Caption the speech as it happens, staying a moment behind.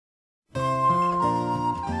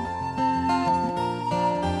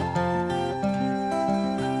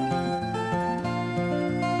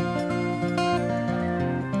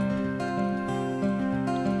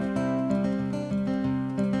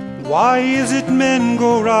Why is it men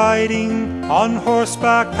go riding on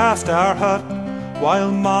horseback past our hut, while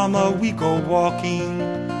Mama we go walking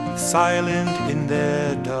silent in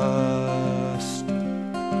their dust?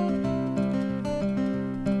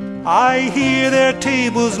 I hear their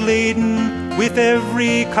tables laden with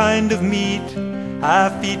every kind of meat,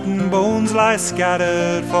 half-eaten bones lie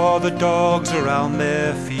scattered for the dogs around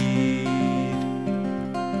their feet.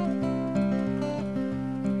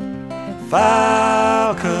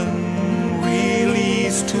 Falcon,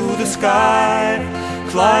 released to the sky,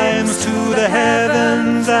 climbs to the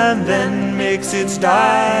heavens and then makes its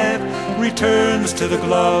dive, returns to the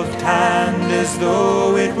gloved hand as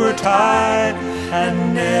though it were tied,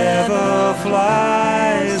 and never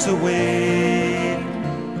flies away.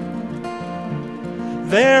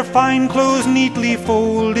 Their fine clothes neatly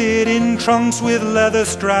folded in trunks with leather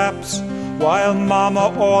straps, while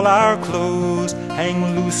Mama all our clothes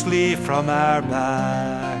hang loosely from our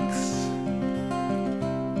backs.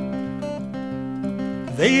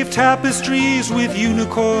 They've tapestries with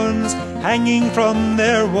unicorns hanging from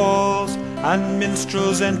their walls, and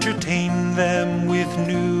minstrels entertain them with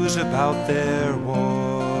news about their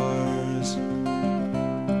wars.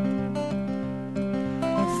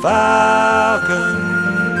 Falcon,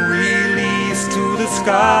 released to the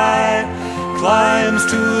sky, climbs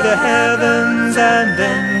to the heavens and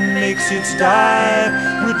then makes its dive,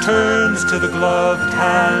 returns to the gloved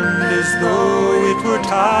hand as though it were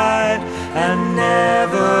tied, and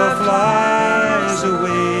never flies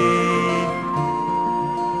away.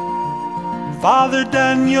 Father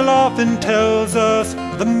Daniel often tells us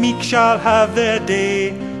the meek shall have their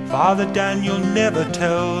day. Father Daniel never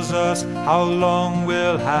tells us how long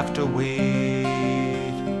we'll have to wait.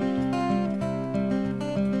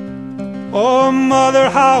 Oh, Mother,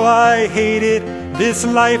 how I hate it, this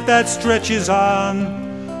life that stretches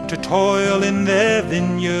on, to toil in their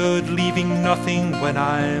vineyard, leaving nothing when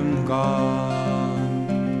I'm gone.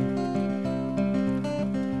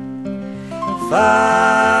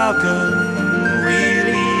 Falcon,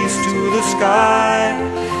 released to the sky,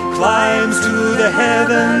 climbs to the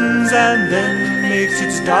heavens and then makes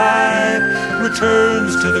its dive,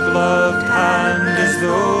 returns to the gloved hand as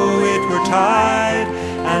though it were tied,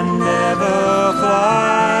 and never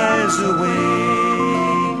flies away.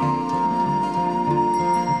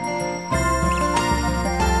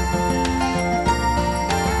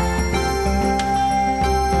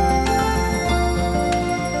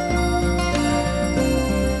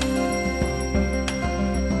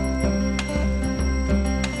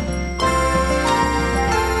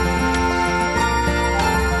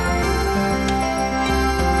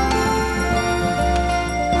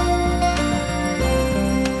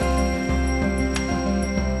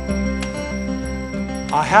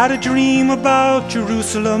 I had a dream about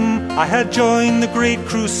Jerusalem. I had joined the great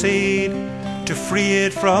crusade to free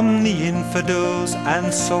it from the infidels,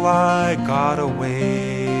 and so I got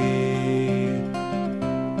away.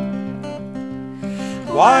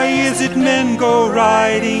 Why is it men go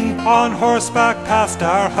riding on horseback past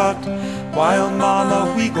our hut, while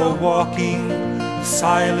Mama we go walking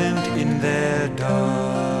silent in their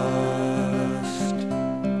dust?